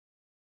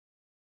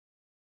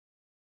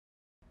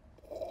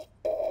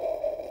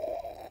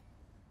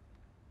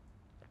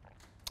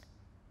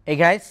Hey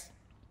guys,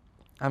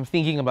 I'm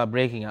thinking about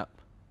breaking up.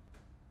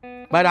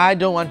 But I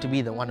don't want to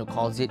be the one who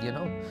calls it, you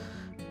know.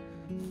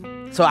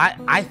 So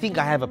I think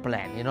I have a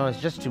plan, you know.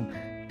 It's just to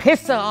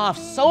piss her off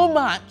so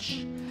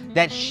much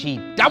that she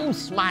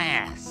dumps my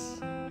ass.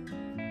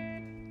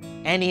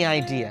 Any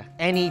idea?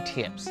 Any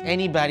tips?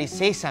 Anybody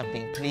say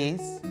something,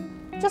 please?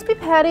 Just be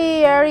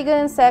petty,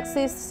 arrogant,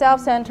 sexist,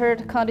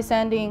 self-centered,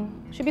 condescending.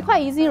 Should be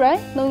quite easy,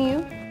 right? Knowing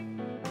you.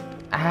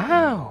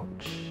 Ouch.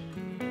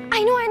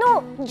 I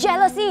know!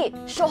 Jealousy!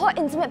 Show her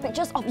intimate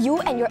pictures of you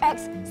and your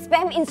ex,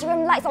 spam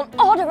Instagram likes on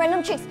all the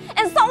random chicks,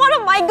 and stalk one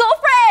of my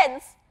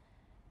girlfriends!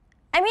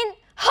 I mean,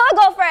 her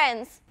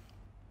girlfriends!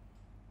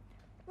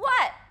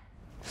 What?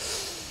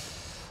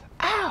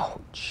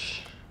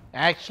 Ouch.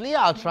 Actually,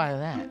 I'll try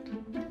that.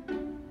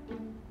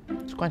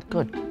 It's quite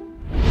good.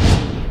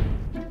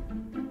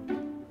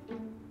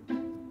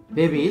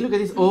 Baby, look at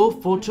this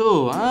old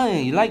photo.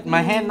 You like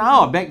my hair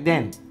now or back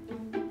then?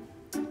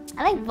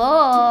 I like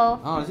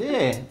both. Oh, is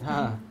it?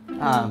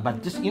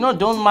 But just, you know,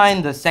 don't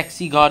mind the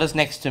sexy goddess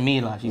next to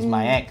me, lah. She's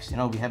my ex. You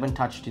know, we haven't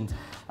touched in...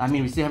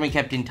 we still haven't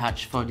kept in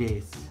touch for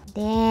days.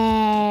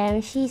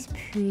 Damn, she's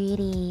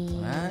pretty.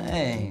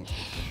 Right.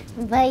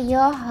 But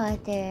you're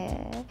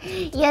hotter.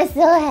 You're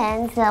so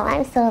handsome.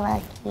 I'm so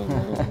lucky.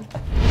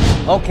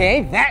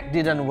 Okay, that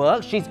didn't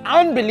work. She's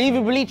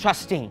unbelievably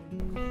trusting.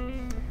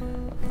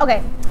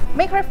 Okay,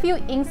 make her feel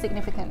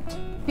insignificant.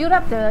 Build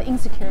up the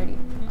insecurity,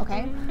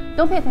 okay?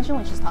 Don't pay attention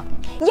when she's talking.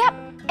 Yep,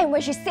 and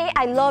when she say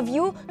I love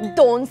you,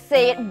 don't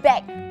say it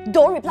back.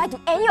 Don't reply to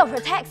any of her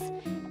texts.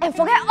 And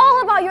forget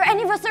all about your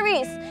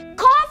anniversaries.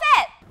 Call off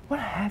it! What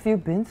have you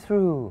been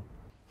through?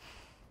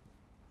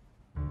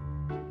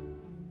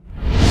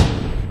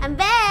 I'm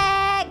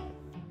back!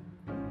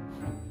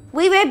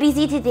 We were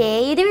busy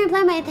today. You didn't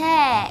reply my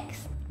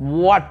text.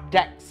 What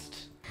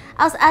text?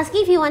 I was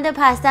asking if you wanted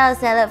pasta or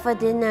salad for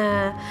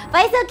dinner.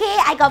 But it's okay,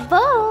 I got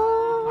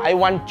both. I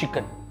want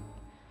chicken.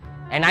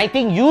 And I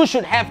think you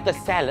should have the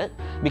salad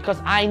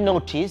because I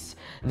noticed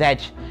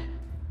that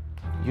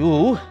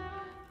you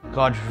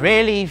got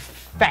really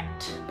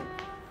fat.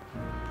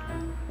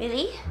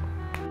 Really?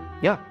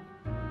 Yeah.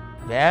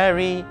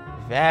 Very,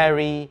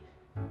 very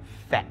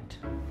fat.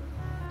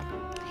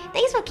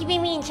 Thanks for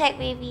keeping me in check,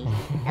 baby.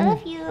 I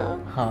love you.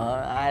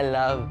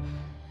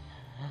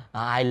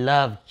 I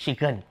love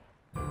chicken.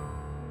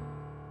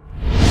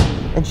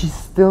 And she's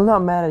still not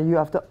mad at you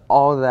after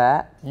all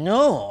that?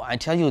 No, I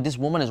tell you, this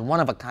woman is one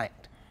of a kind.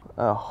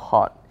 A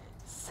hot,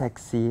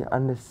 sexy,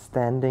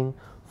 understanding,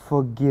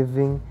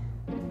 forgiving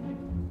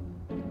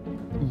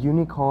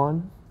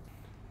unicorn.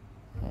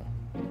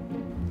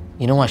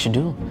 You know what I should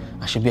do?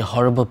 I should be a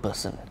horrible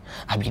person.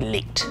 I'd be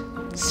late,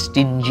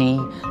 stingy,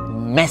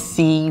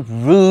 messy,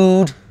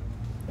 rude.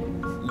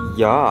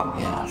 Yeah.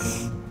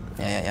 Yes.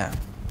 Yeah.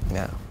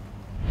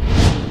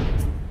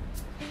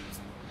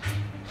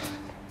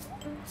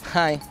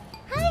 Hi.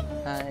 Hi.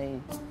 Hi.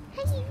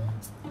 Hi.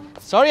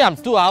 Sorry I'm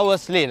 2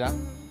 hours late.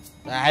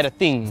 I had a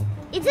thing.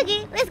 It's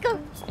okay, let's go.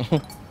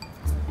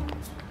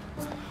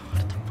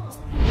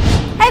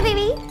 Hi,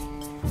 baby.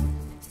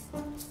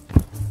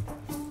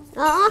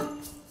 Aw,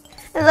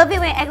 I love it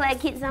when you act like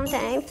kids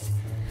sometimes.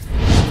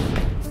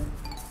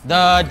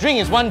 The drink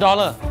is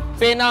 $1.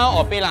 Pay now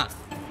or pay lah?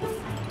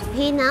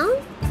 Hey now?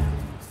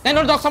 Then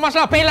don't talk so much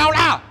lah. Pay now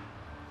lah.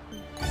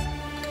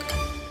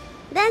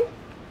 Then?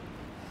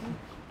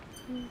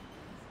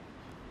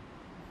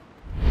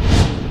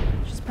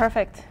 She's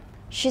perfect.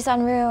 She's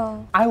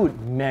unreal. I would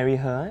marry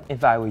her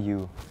if I were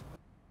you.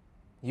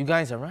 You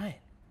guys are right.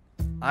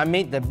 I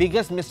made the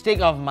biggest mistake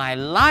of my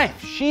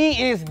life. She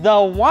is the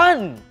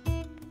one.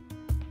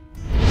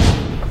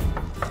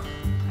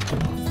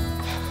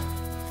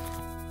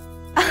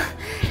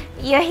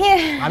 You're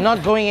here. I'm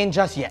not going in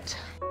just yet.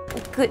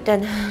 Good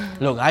then.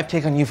 Look, I've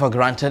taken you for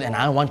granted and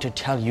I want to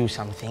tell you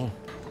something.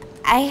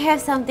 I have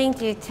something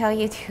to tell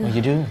you too. Oh,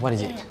 you do? What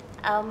is it?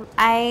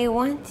 I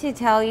want to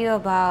tell you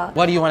about...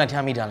 What do you want to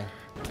tell me, darling?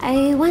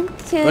 I want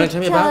to Wanna tell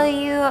me tell about?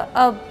 you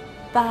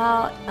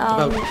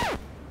about,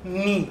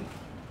 Me.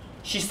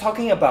 She's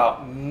talking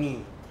about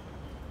me.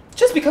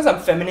 Just because I'm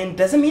feminine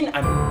doesn't mean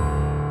I'm...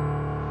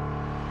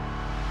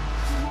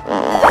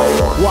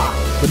 Wow,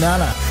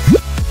 banana.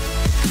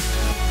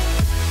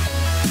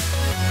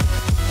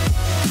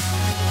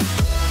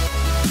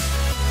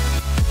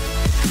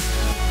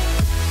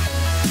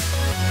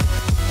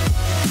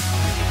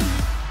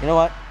 You know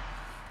what?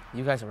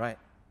 You guys are right.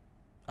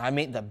 I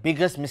made the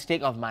biggest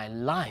mistake of my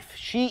life.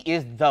 She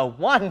is the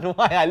one.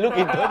 Why I look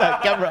into the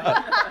camera?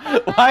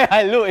 Why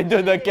I look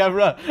into the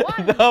camera?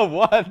 The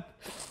one.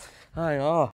 I know.